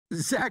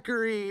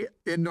Zachary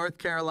in North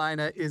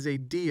Carolina is a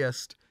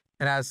deist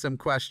and has some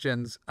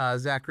questions.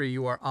 Zachary,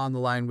 you are on the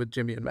line with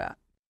Jimmy and Matt.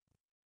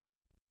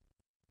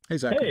 Hey,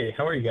 Zachary. Hey,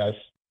 how are you guys?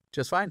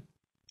 Just fine.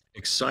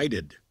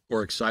 Excited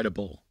or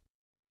excitable?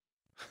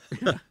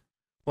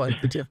 One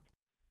for two.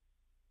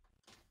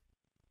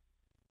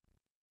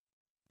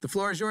 The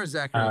floor is yours,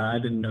 Zachary. I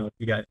didn't know if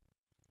you guys.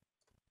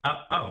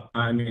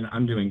 I mean,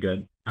 I'm doing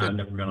good. I've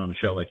never been on a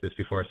show like this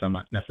before, so I'm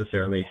not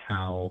necessarily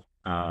how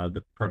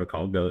the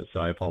protocol goes,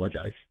 so I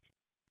apologize.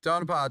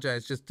 Don't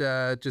apologize.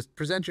 Just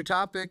present your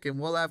topic, and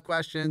we'll have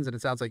questions. And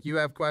it sounds like you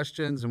have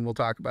questions, and we'll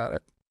talk about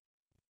it.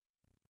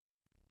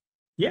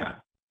 Yeah.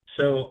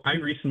 So I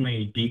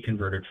recently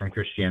deconverted from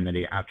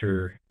Christianity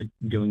after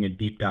doing a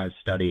deep dive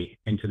study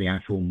into the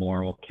actual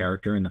moral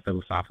character and the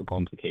philosophical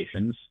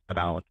implications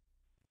about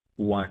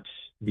what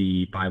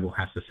the Bible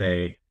has to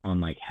say on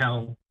like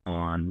hell,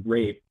 on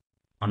rape,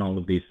 on all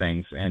of these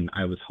things. And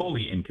I was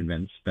wholly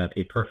unconvinced that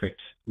a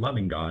perfect,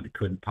 loving God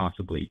could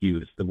possibly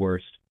use the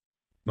worst,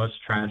 most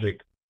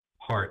tragic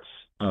parts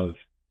of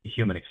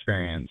human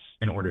experience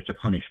in order to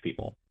punish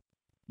people.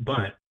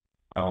 But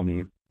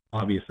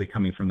obviously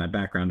coming from that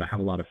background, I have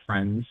a lot of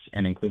friends,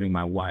 and including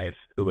my wife,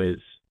 who is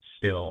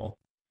still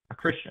a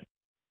Christian.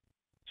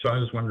 So I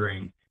was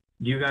wondering,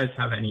 do you guys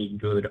have any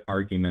good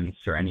arguments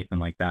or anything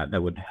like that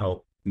that would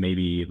help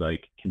maybe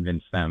like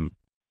convince them,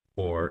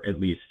 or at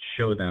least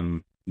show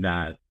them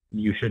that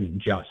you shouldn't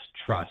just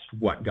trust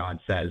what God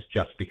says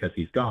just because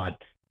he's God?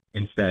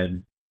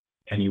 Instead,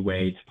 any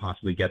way to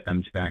possibly get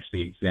them to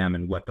actually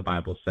examine what the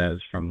Bible says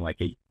from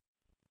like a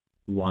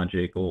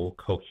logical,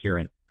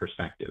 coherent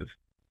perspective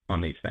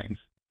on these things.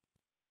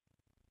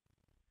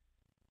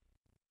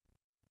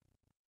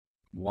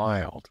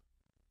 Wild.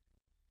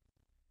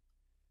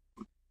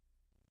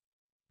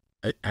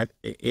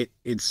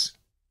 It's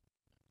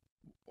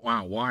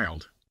wow,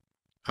 wild.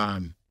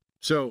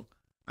 So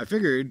I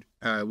figured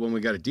when we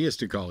got a deist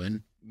to call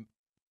in,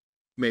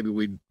 maybe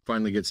we'd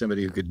finally get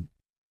somebody who could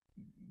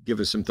give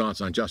us some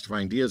thoughts on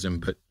justifying deism.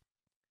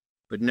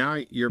 But now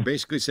you're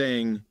basically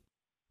saying,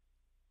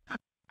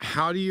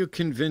 how do you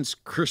convince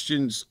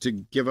Christians to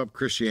give up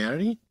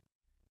Christianity?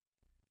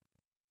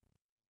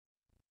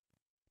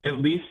 At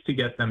least to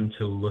get them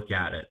to look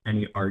at it,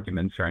 any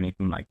arguments or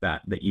anything like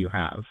that you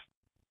have.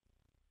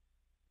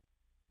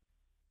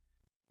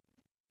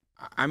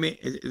 I mean,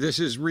 this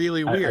is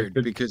really weird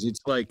because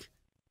it's like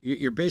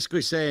you're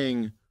basically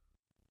saying,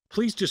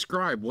 please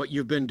describe what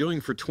you've been doing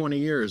for 20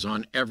 years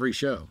on every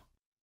show.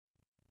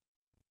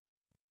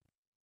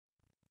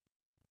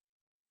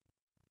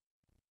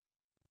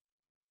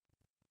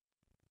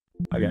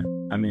 Okay,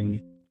 I mean,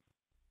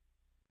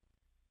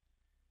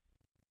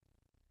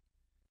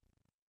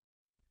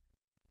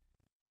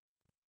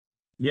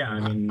 yeah, I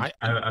mean,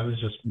 I was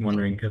just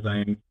wondering because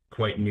I'm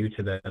quite new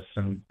to this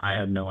and I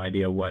had no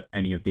idea what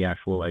any of the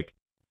actual like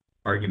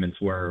arguments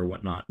were or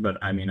whatnot.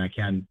 But I mean, I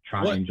can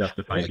try and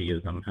justify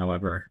deism.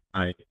 However,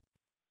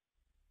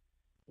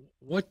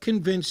 what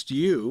convinced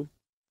you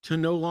to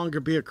no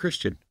longer be a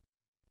Christian?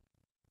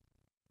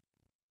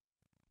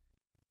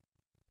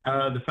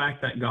 The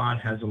fact that God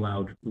has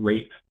allowed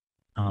rape,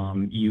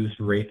 used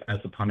rape as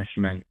a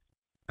punishment,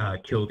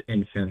 killed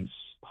infants,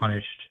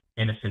 punished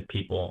innocent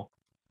people.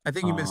 I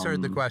think you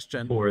misheard the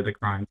question. For the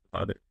crimes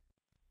of others.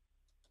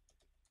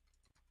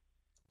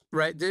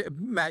 Right.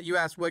 Matt, you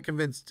asked what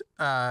convinced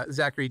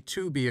Zachary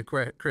to be a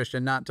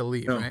Christian, not to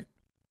leave, right?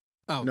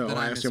 Oh, no,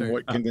 I asked him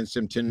what convinced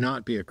him to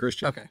not be a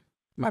Christian. Okay,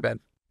 my bad.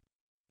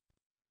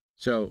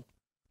 So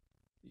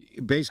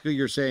basically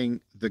you're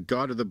saying the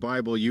God of the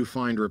Bible you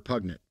find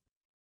repugnant.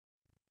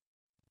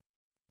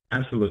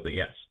 Absolutely,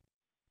 yes.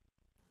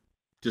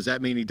 Does that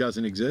mean he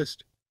doesn't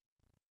exist?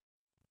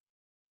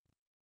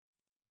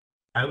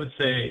 I would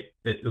say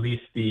that at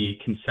least the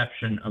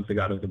conception of the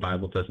God of the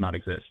Bible does not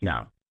exist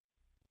now.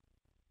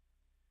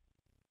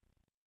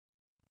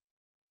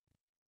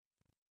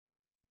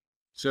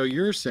 So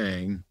you're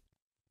saying,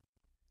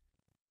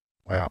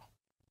 wow,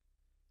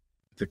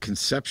 the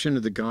conception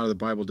of the God of the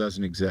Bible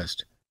doesn't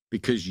exist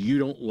because you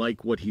don't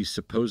like what he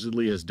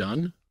supposedly has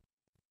done?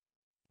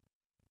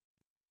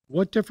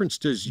 What difference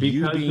does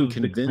you being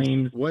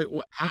convinced?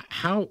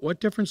 What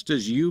difference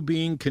does you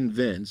being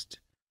convinced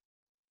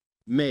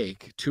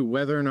make to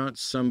whether or not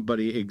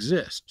somebody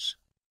exists?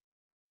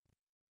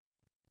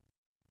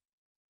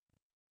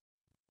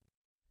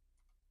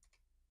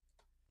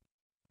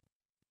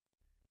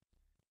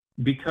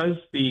 Because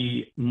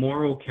the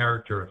moral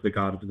character of the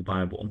God of the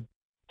Bible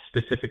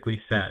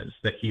specifically says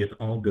that he is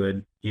all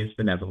good, he is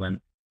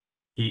benevolent,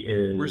 he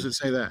is. Where does it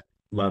say that?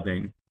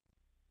 Loving.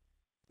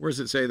 Where does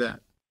it say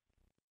that?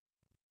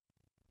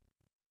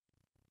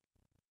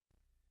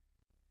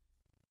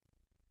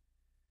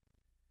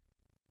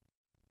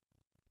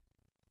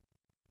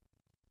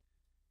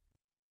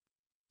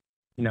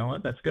 You know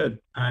what? That's good.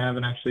 I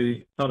haven't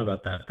actually thought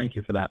about that. Thank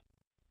you for that.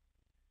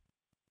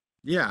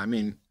 Yeah, I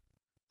mean,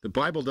 the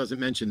Bible doesn't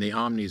mention the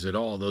omnis at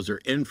all. Those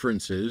are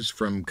inferences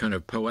from kind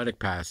of poetic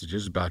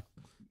passages about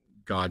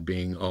God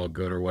being all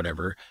good or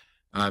whatever.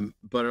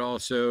 But it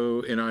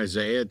also in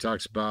Isaiah, it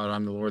talks about,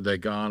 I'm the Lord thy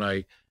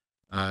God,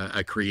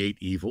 I create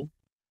evil.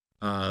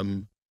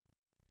 And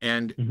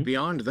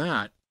beyond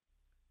that,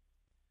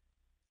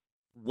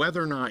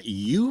 whether or not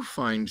you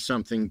find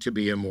something to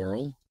be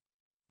immoral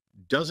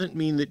doesn't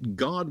mean that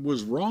God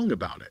was wrong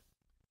about it.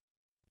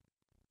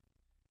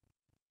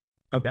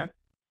 Okay.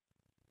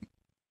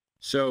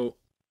 So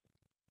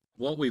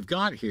what we've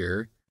got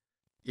here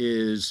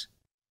is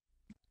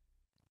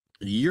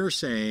you're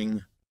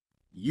saying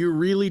you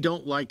really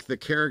don't like the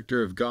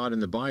character of God in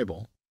the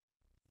Bible.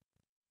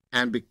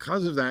 And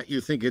because of that, you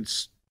think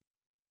it's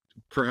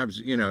perhaps,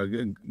 you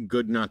know,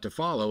 good not to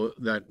follow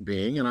that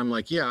being. And I'm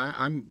like, yeah,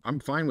 I'm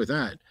fine with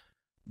that.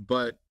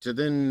 But to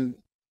then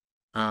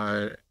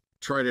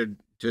try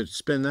to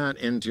spin that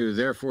into,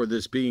 therefore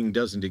this being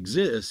doesn't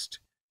exist,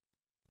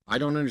 I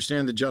don't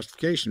understand the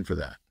justification for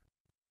that.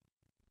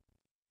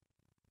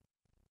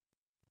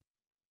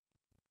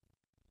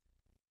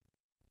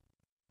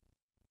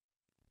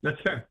 That's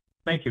fair.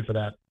 Thank you for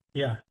that.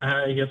 Yeah,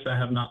 I guess I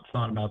have not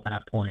thought about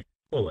that point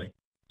fully,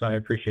 so I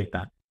appreciate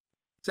that.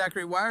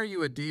 Zachary, why are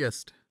you a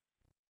deist?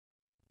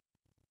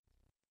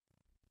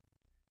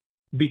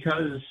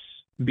 Because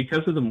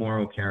of the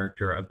moral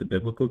character of the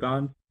biblical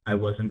God, I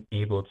wasn't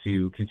able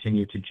to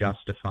continue to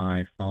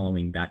justify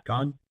following that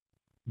God,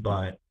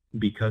 but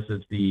because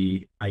of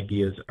the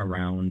ideas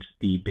around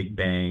the Big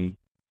Bang,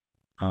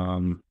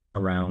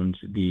 around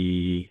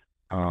the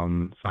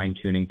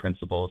fine-tuning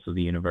principles of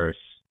the universe,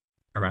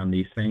 around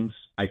these things,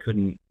 I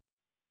couldn't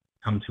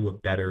come to a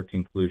better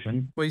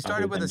conclusion. Well, you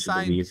started with a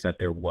science that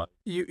there was.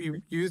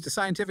 You used a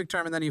scientific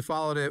term and then you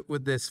followed it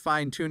with this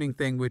fine-tuning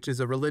thing, which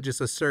is a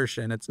religious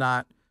assertion. It's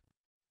not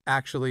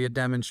actually a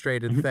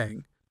demonstrated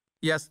thing.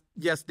 Yes,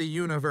 the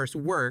universe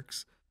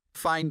works.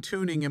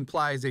 Fine-tuning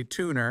implies a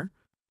tuner.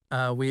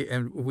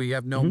 We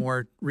have no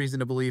more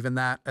reason to believe in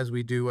that as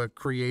we do a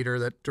creator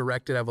that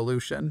directed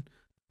evolution.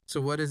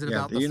 So what is it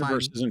about the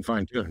universe isn't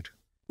fine-tuned?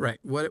 Right.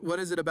 What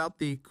is it about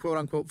the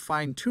quote-unquote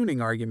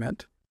fine-tuning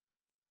argument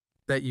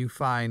that you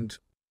find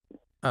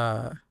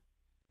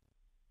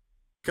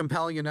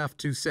compelling enough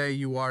to say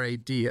you are a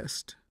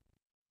deist?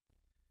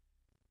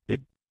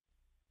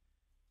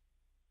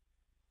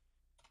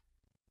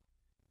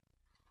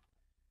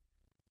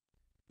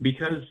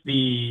 Because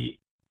the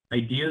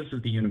ideas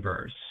of the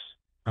universe,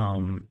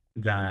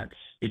 that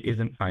it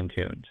isn't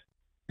fine-tuned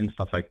and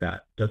stuff like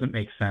that, doesn't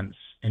make sense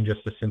in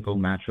just a simple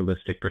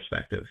naturalistic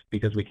perspective,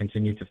 because we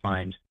continue to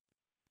find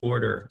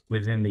order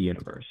within the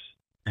universe.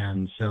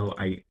 And so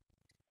I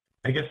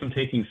guess I'm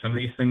taking some of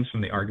these things from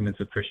the arguments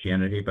of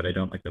Christianity, but I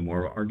don't like the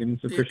moral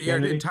arguments of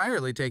Christianity. You're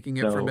entirely taking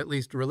it from at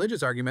least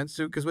religious arguments,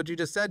 because what you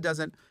just said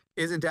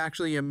isn't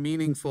actually a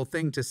meaningful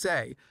thing to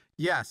say.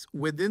 Yes,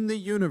 within the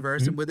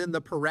universe and within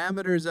the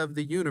parameters of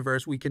the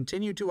universe, we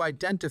continue to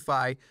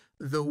identify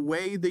the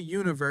way the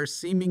universe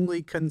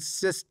seemingly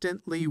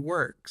consistently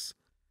works.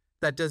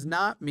 That does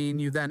not mean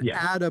you then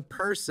add a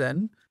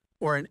person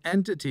or an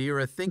entity or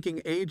a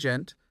thinking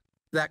agent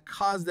that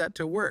caused that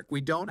to work.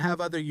 We don't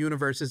have other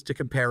universes to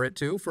compare it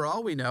to. For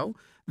all we know,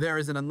 there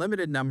is an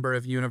unlimited number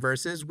of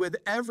universes with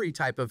every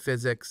type of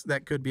physics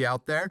that could be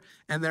out there.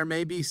 And there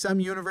may be some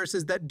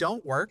universes that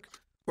don't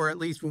work, or at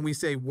least when we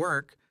say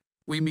work,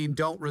 we mean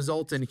don't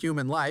result in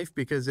human life,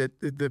 because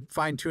the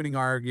fine-tuning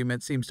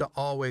argument seems to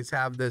always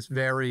have this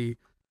very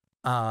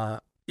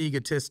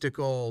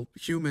egotistical,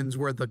 humans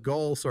were the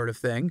goal sort of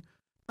thing.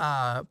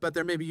 But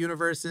there may be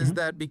universes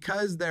that,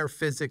 because their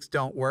physics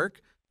don't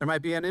work, there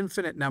might be an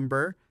infinite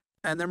number,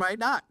 and there might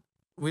not.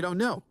 We don't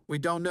know. We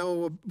don't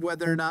know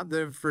whether or not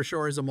there for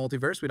sure is a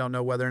multiverse. We don't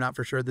know whether or not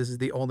for sure this is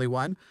the only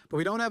one. But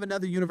we don't have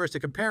another universe to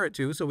compare it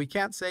to, so we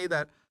can't say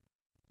that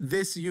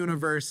this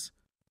universe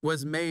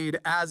was made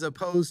as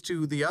opposed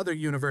to the other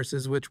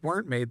universes which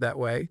weren't made that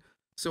way.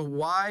 So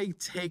why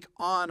take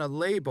on a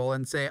label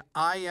and say,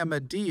 I am a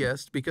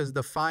deist because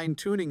the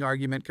fine-tuning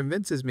argument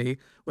convinces me,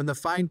 when the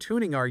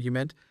fine-tuning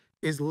argument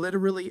is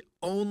literally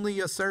only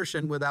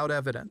assertion without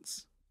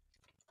evidence?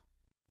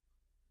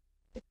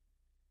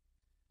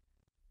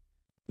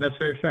 That's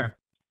very fair.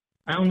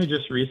 I only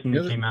just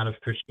recently came out of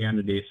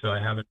Christianity, so I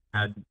haven't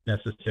had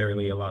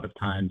necessarily a lot of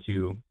time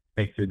to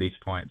think through these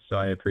points. So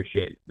I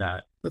appreciate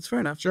that. That's fair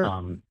enough.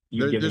 Sure.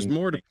 There's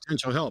more to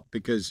potential help,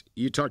 because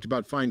you talked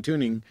about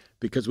fine-tuning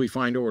because we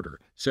find order.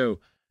 So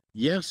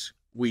yes,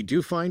 we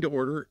do find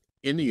order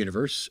in the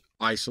universe,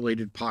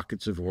 isolated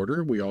pockets of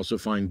order. We also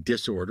find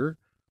disorder.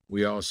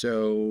 We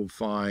also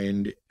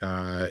find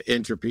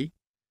entropy.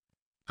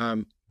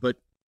 But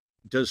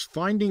does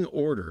finding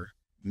order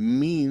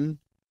mean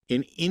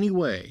in any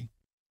way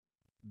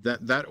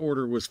that that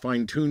order was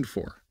fine-tuned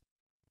for?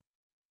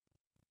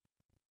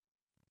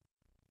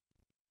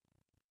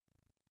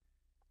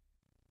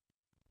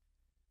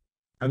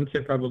 I would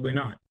say probably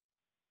not.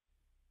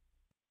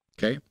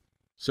 Okay.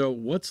 So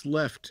what's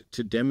left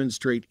to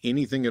demonstrate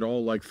anything at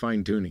all like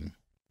fine-tuning?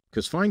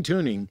 Because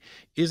fine-tuning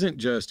isn't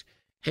just,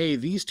 hey,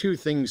 these two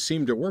things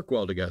seem to work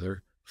well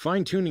together.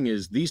 Fine-tuning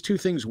is these two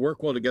things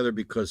work well together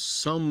because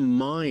some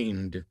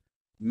mind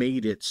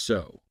made it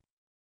so.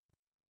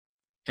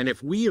 And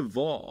if we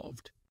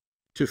evolved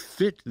to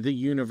fit the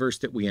universe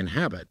that we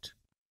inhabit,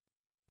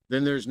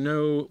 then there's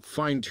no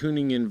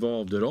fine-tuning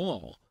involved at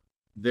all.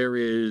 There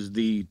is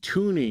the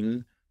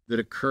tuning that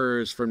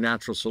occurs from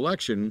natural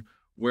selection,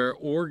 where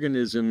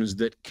organisms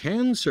that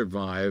can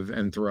survive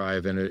and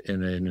thrive in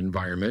an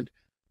environment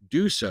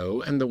do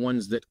so, and the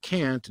ones that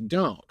can't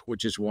don't,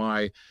 which is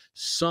why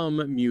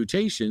some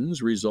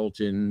mutations result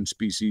in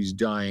species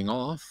dying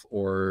off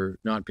or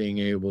not being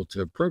able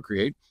to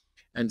procreate,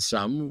 and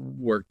some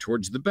work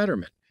towards the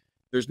betterment.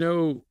 There's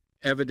no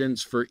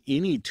evidence for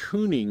any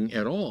tuning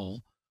at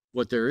all.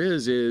 What there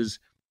is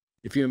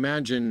if you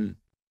imagine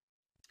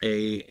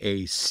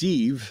a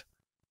sieve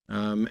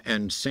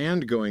and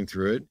sand going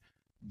through it,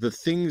 the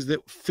things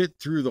that fit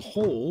through the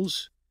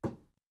holes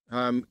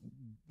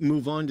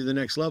move on to the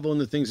next level,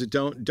 and the things that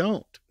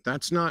don't.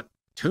 That's not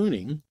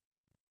tuning.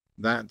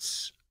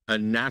 That's a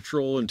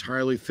natural,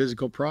 entirely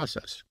physical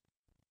process.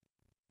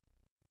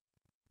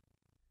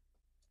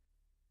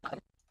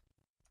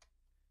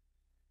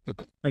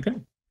 Okay.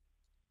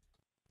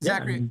 Zachary, yeah,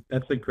 I mean,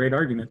 that's a great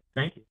argument.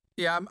 Thank you.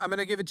 Yeah, I'm going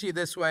to give it to you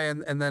this way,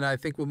 and then I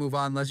think we'll move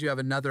on unless you have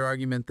another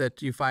argument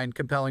that you find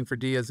compelling for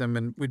deism,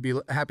 and we'd be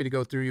happy to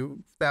go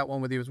through that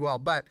one with you as well.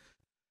 But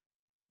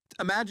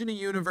imagine a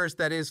universe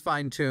that is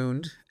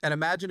fine-tuned, and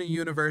imagine a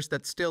universe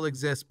that still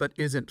exists but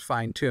isn't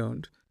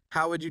fine-tuned.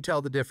 How would you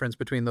tell the difference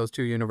between those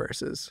two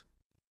universes?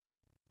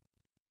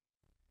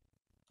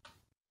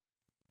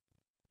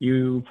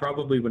 You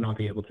probably would not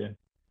be able to.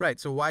 Right,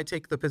 so why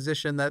take the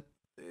position that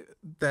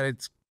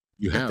that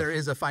there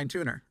is a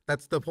fine-tuner?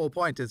 That's the whole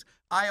point. Is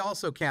I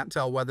also can't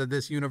tell whether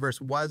this universe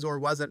was or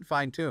wasn't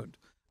fine-tuned.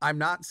 I'm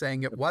not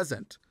saying it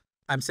wasn't.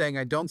 I'm saying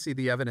I don't see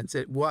the evidence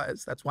it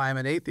was. That's why I'm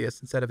an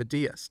atheist instead of a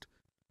deist.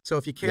 So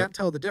if you can't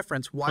tell the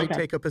difference, why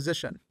take a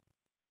position?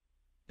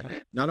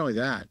 Not only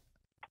that,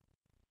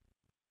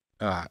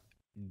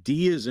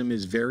 deism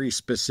is very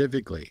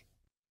specifically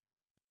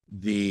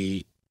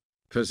the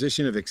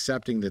position of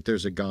accepting that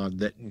there's a God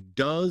that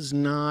does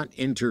not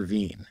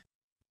intervene,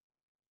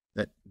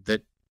 that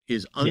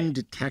is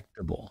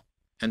undetectable.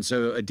 And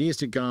so a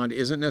deistic God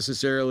isn't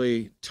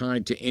necessarily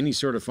tied to any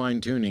sort of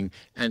fine-tuning,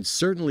 and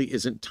certainly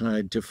isn't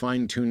tied to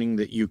fine-tuning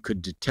that you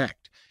could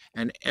detect.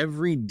 And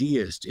every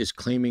deist is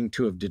claiming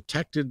to have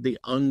detected the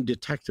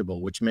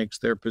undetectable, which makes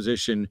their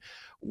position,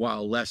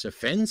 while less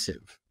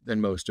offensive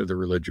than most of the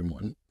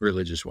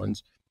religious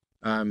ones,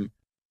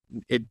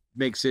 it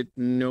makes it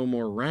no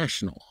more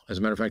rational. As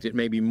a matter of fact, it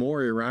may be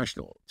more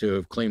irrational to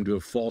have claimed to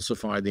have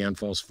falsified the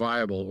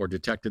unfalsifiable or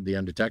detected the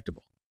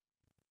undetectable.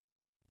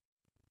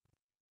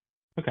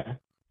 Okay.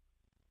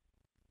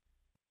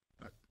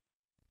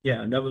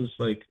 Yeah, that was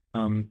like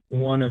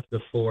one of the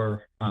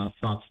four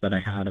thoughts that I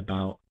had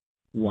about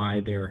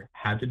why there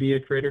had to be a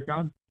creator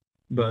God.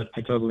 But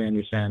I totally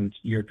understand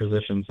your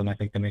positions, and I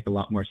think they make a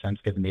lot more sense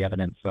given the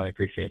evidence, so I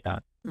appreciate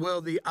that.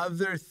 Will the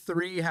other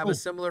three have a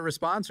similar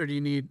response, or do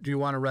you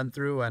want to run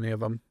through any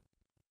of them?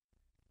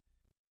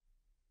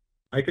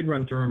 I could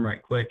run through them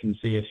right quick and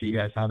see if you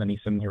guys have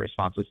any similar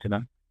responses to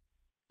them.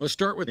 Let's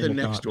start with the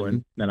next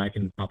one. Then I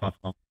can pop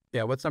off.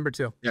 Yeah, what's number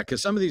 2? Yeah,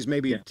 because some of these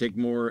maybe take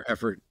more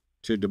effort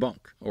to debunk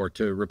or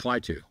to reply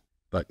to.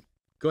 But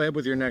go ahead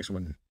with your next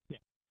one.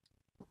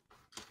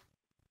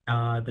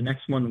 The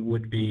next one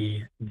would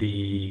be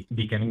the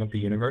beginning of the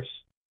universe,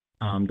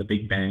 the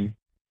Big Bang,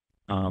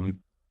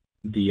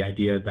 the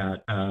idea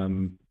that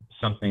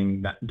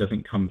something that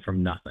doesn't come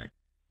from nothing.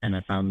 And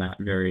I found that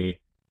very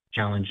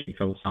challenging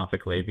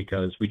philosophically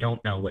because we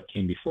don't know what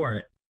came before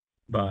it,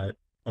 but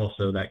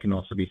also that can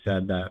also be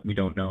said that we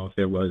don't know if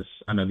there was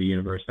another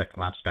universe that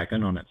collapsed back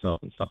in on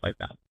itself and stuff like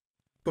that.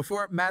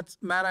 Before Matt,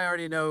 I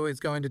already know is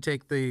going to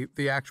take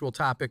the actual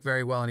topic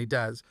very well, and he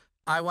does.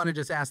 I want to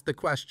just ask the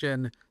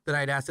question that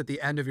I'd asked at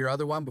the end of your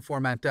other one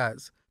before Matt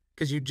does.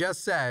 Because you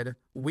just said,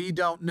 we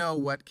don't know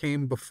what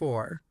came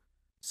before.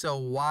 So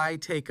why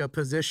take a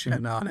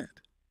position on it?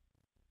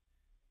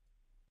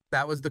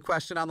 That was the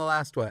question on the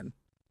last one.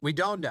 We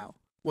don't know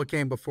what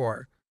came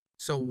before.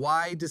 So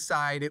why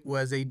decide it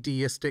was a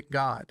deistic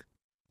God?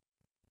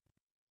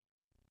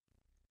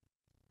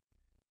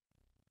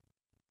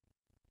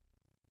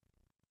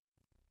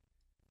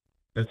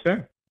 That's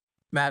fair.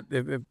 Matt,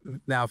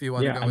 now if you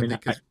want to go with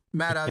it, because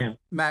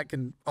Matt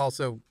can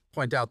also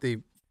point out the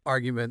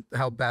argument,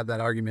 how bad that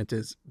argument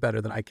is, better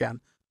than I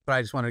can. But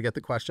I just wanted to get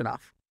the question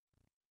off.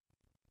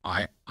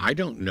 I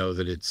don't know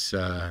that it's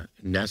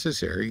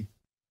necessary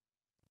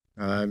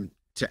to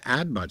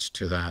add much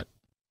to that.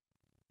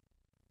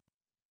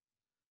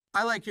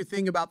 I like your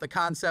thing about the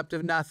concept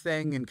of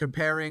nothing and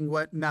comparing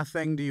what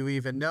nothing do you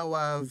even know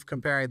of,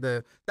 comparing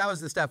that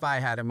was the stuff I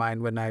had in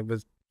mind when I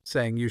was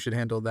saying you should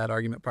handle that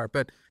argument part,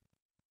 but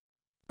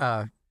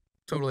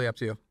totally up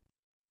to you.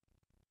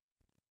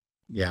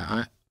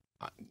 Yeah,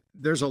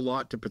 there's a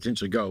lot to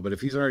potentially go, but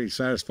if he's already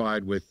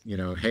satisfied with,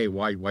 hey,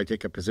 why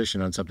take a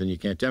position on something you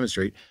can't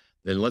demonstrate,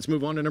 then let's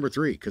move on to number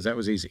 3, because that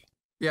was easy.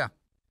 Yeah,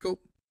 cool.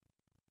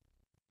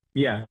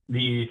 Yeah,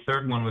 the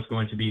third one was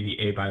going to be the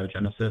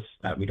abiogenesis,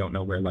 that we don't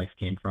know where life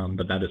came from,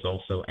 but that is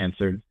also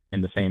answered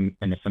in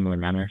a similar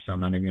manner, so I'm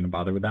not even going to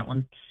bother with that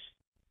one.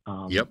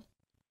 Yep.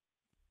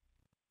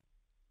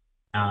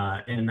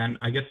 And then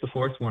I guess the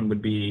fourth one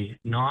would be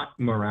not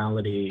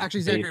morality.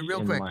 Actually, Zachary,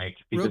 real quick,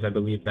 because I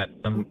believe that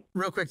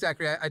real quick,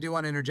 Zachary, I do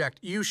want to interject.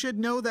 You should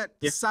know that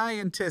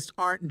scientists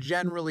aren't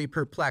generally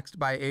perplexed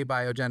by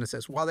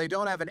abiogenesis. While they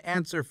don't have an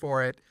answer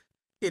for it,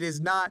 it is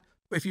not.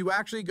 If you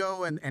actually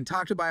go and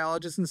talk to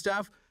biologists and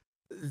stuff,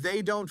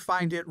 they don't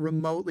find it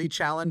remotely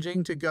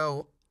challenging to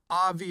go,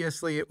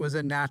 obviously it was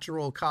a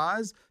natural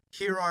cause.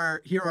 Here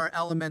are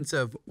elements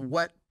of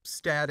what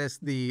status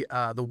the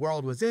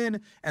world was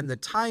in and the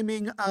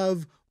timing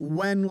of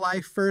when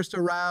life first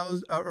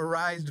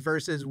arised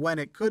versus when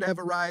it could have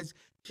arisen.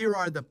 Here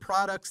are the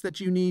products that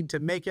you need to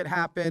make it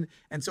happen.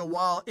 And so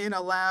while in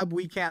a lab,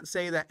 we can't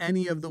say that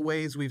any of the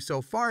ways we've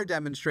so far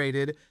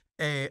demonstrated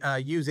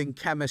using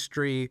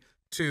chemistry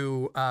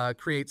to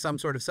create some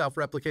sort of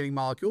self-replicating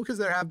molecule, because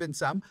there have been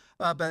some,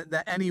 but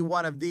that any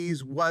one of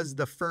these was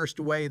the first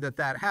way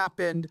that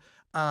happened.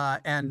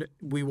 And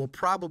we will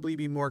probably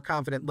be more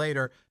confident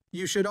later.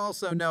 You should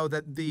also know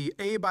that the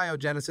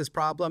abiogenesis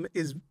problem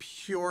is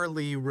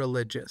purely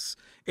religious.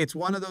 It's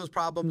one of those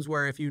problems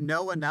where if you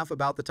know enough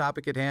about the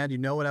topic at hand, you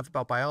know enough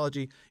about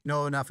biology, you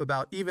know enough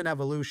about even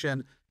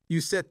evolution, you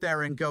sit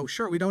there and go,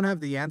 sure, we don't have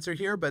the answer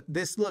here, but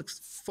this looks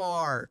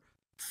far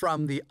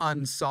from the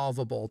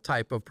unsolvable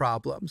type of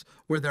problems,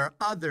 where there are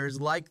others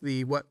like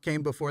what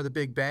came before the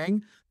Big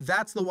Bang.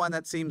 That's the one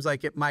that seems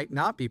like it might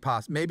not be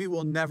possible. Maybe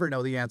we'll never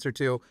know the answer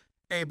to.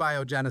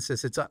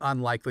 Abiogenesis, it's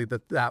unlikely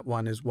that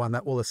one is one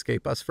that will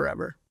escape us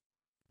forever.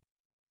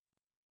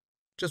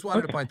 Just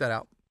wanted to point that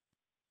out.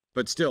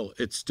 But still,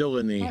 it's still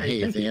in the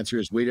if the answer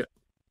is we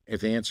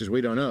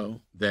don't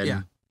know,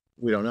 then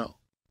we don't know.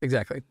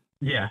 Exactly.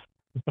 Yeah,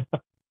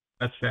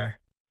 that's fair.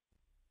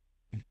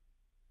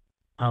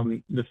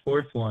 The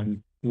fourth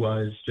one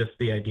was just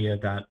the idea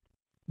that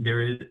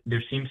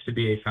there seems to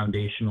be a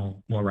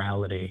foundational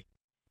morality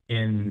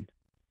in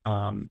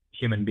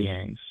human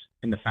beings,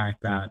 in the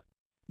fact that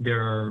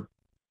there are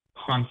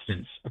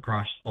constants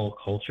across all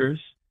cultures.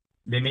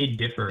 They may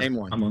differ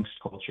amongst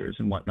cultures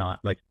and whatnot,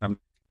 like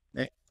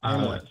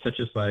such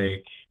as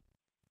like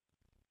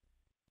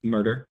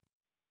murder.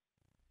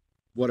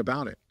 What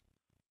about it?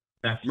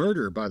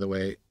 Murder, by the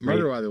way,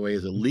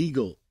 is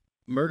illegal.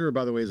 Murder,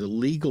 by the way, is a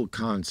legal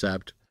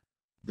concept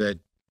that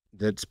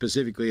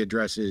specifically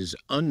addresses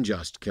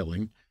unjust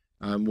killing.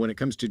 When it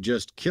comes to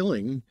just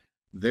killing,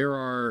 there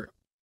are,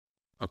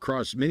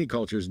 across many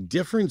cultures,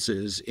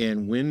 differences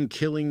in when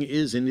killing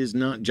is and is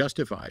not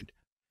justified.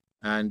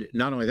 And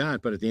not only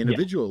that, but at the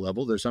individual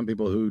level, there's some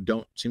people who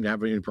don't seem to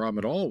have any problem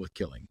at all with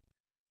killing.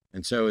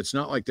 And so it's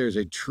not like there's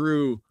a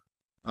true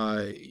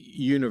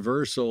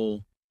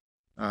universal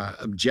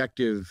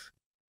objective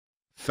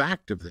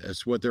fact of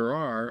this. What there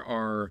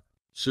are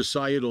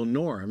societal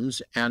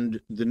norms, and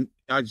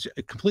it's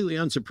completely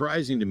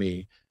unsurprising to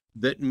me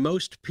that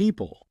most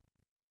people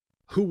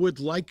who would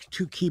like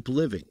to keep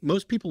living,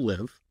 most people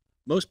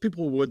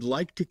would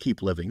like to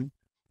keep living.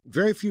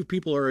 Very few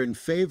people are in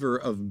favor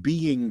of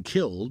being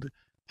killed.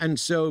 And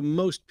so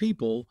most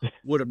people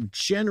would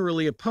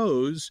generally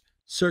oppose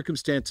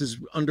circumstances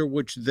under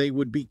which they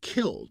would be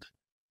killed.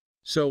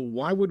 So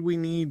why would we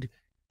need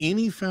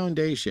any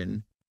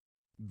foundation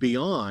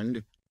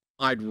beyond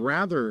I'd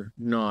rather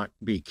not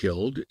be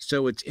killed,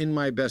 so it's in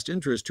my best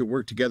interest to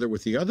work together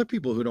with the other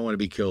people who don't want to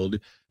be killed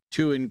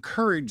to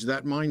encourage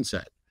that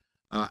mindset?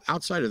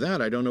 Outside of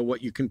that, I don't know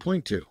what you can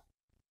point to.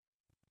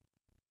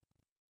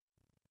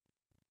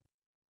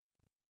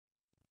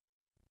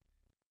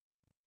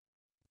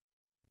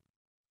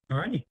 All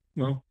right.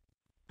 Well,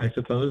 I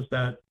suppose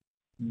that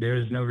there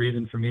is no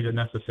reason for me to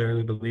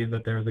necessarily believe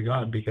that there is a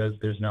God, because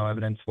there's no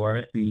evidence for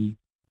it. And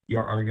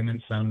your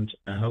arguments sound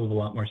a hell of a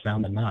lot more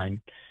sound than mine.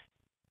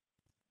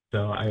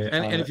 So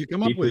and if you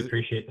come up with,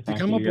 appreciate the fact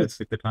that you guys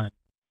took the time.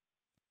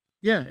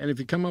 Yeah, and if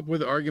you come up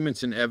with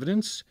arguments and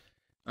evidence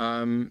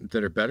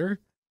that are better,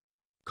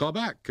 call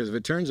back. Because if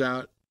it turns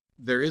out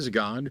there is a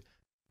God,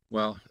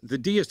 well, the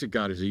deistic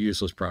God is a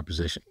useless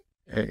proposition.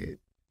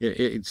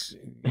 It's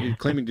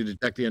claiming to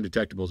detect the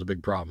undetectable is a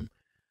big problem.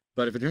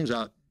 But if it turns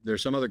out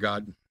there's some other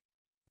God,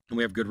 and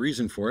we have good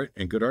reason for it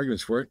and good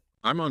arguments for it,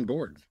 I'm on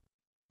board.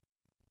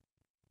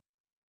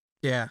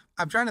 Yeah,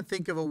 I'm trying to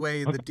think of a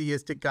way the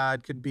deistic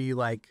God could be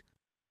like,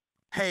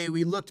 hey,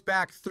 we looked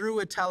back through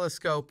a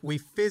telescope, we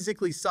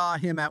physically saw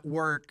him at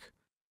work,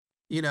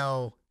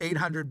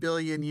 800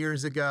 billion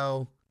years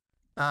ago,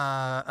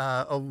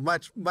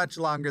 much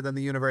longer than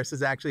the universe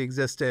has actually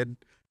existed.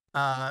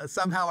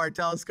 Somehow our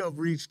telescope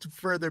reached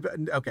further.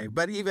 Okay,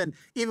 but even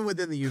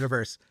within the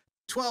universe,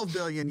 12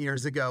 billion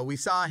years ago, we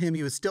saw him.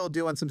 He was still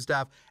doing some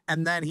stuff,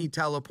 and then he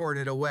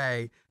teleported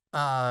away.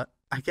 I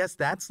guess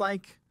that's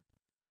like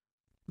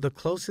the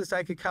closest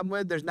I could come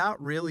with. There's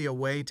not really a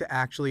way to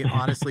actually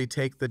honestly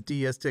take the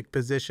deistic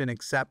position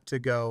except to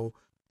go,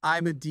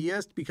 I'm a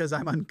deist because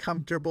I'm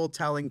uncomfortable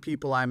telling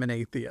people I'm an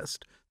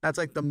atheist. That's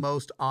like the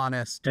most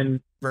honest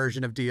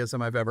version of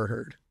deism I've ever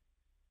heard.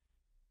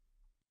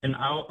 And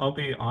I'll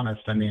be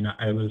honest. I mean,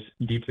 I was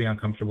deeply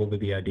uncomfortable with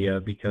the idea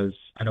because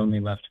I'd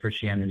only left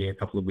Christianity a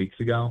couple of weeks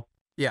ago.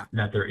 Yeah.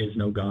 That there is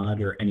no God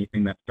or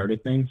anything that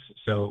started things.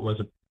 So it was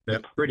a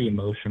pretty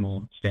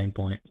emotional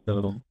standpoint.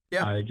 So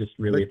yeah. I just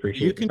really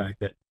appreciate the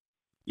fact that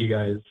you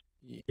guys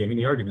gave me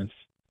the arguments.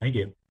 Thank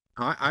you.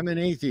 I'm an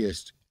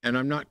atheist, and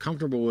I'm not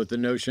comfortable with the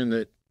notion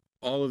that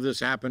all of this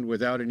happened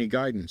without any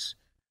guidance.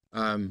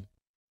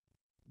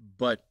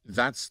 But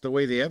that's the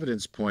way the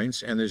evidence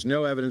points, and there's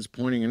no evidence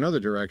pointing another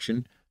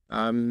direction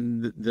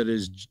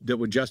that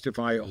would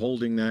justify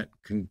holding that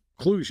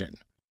conclusion.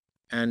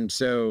 And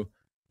so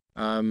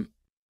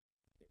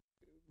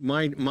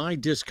my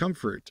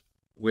discomfort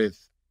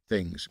with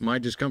things, my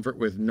discomfort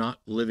with not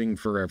living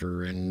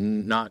forever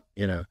and not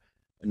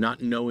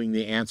knowing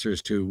the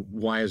answers to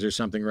why is there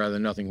something rather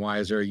than nothing, why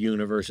is there a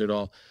universe at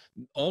all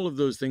of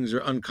those things are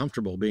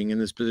uncomfortable, being in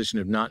this position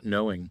of not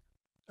knowing.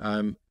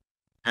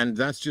 And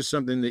that's just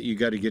something that you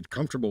got to get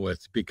comfortable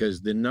with,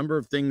 because the number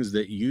of things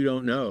that you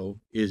don't know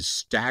is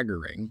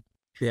staggering.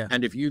 Yeah.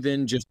 And if you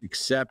then just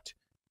accept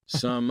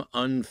some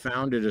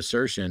unfounded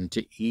assertion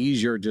to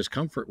ease your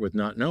discomfort with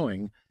not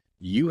knowing,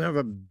 you have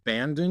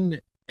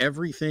abandoned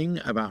everything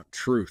about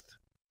truth.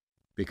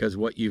 Because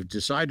what you've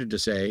decided to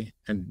say,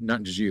 and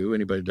not just you,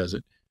 anybody does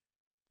it,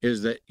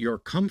 is that your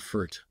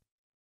comfort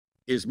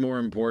is more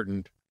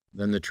important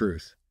than the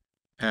truth.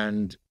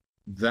 And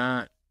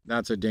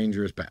that's a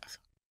dangerous path.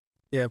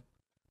 Yeah.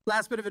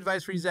 Last bit of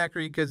advice for you,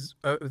 Zachary, because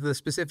of the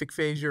specific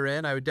phase you're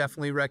in, I would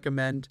definitely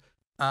recommend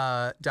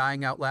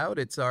Dying Out Loud.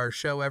 It's our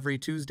show every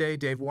Tuesday.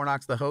 Dave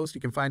Warnock's the host.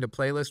 You can find a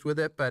playlist with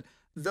it. But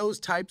those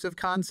types of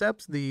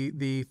concepts,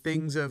 the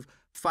things of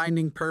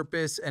finding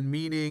purpose and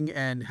meaning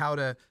and how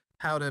to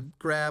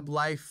grab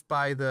life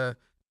by the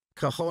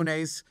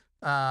cojones,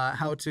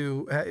 how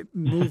to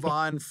move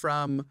on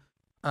from,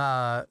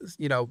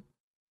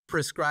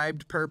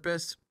 prescribed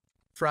purpose,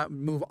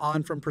 move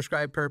on from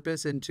prescribed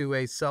purpose into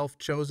a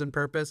self-chosen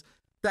purpose.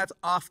 That's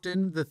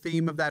often the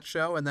theme of that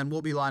show. And then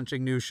we'll be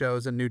launching new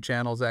shows and new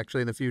channels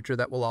actually in the future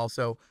that will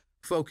also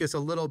focus a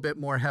little bit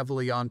more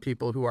heavily on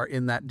people who are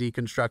in that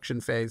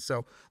deconstruction phase.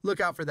 So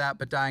look out for that.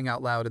 But Dying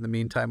Out Loud in the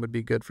meantime would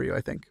be good for you,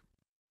 I think.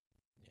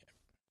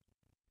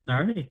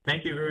 All right.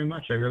 Thank you very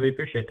much. I really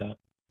appreciate that.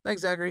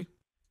 Thanks, Zachary.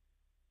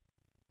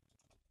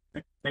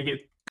 Thank you.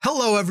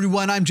 Hello,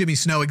 everyone. I'm Jimmy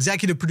Snow,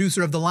 executive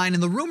producer of The Line,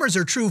 and the rumors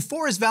are true.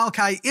 Forrest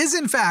Valkai is,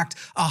 in fact,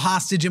 a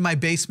hostage in my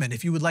basement.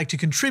 If you would like to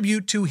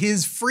contribute to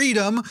his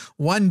freedom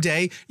one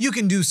day, you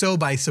can do so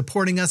by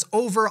supporting us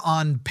over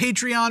on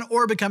Patreon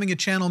or becoming a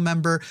channel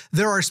member.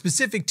 There are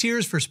specific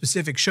tiers for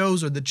specific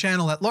shows or the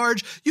channel at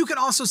large. You can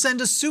also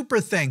send us super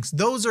thanks.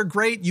 Those are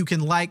great. You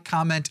can like,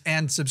 comment,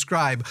 and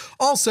subscribe.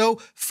 Also,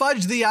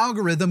 fudge the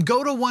algorithm.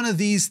 Go to one of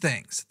these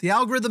things. The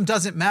algorithm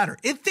doesn't matter.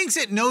 It thinks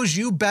it knows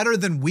you better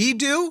than we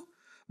do.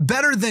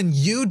 Better than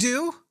you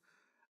do?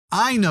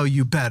 I know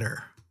you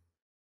better,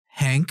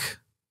 Hank.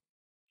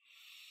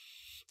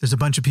 There's a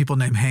bunch of people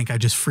named Hank. I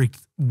just freaked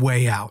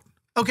way out.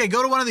 Okay,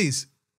 go to one of these.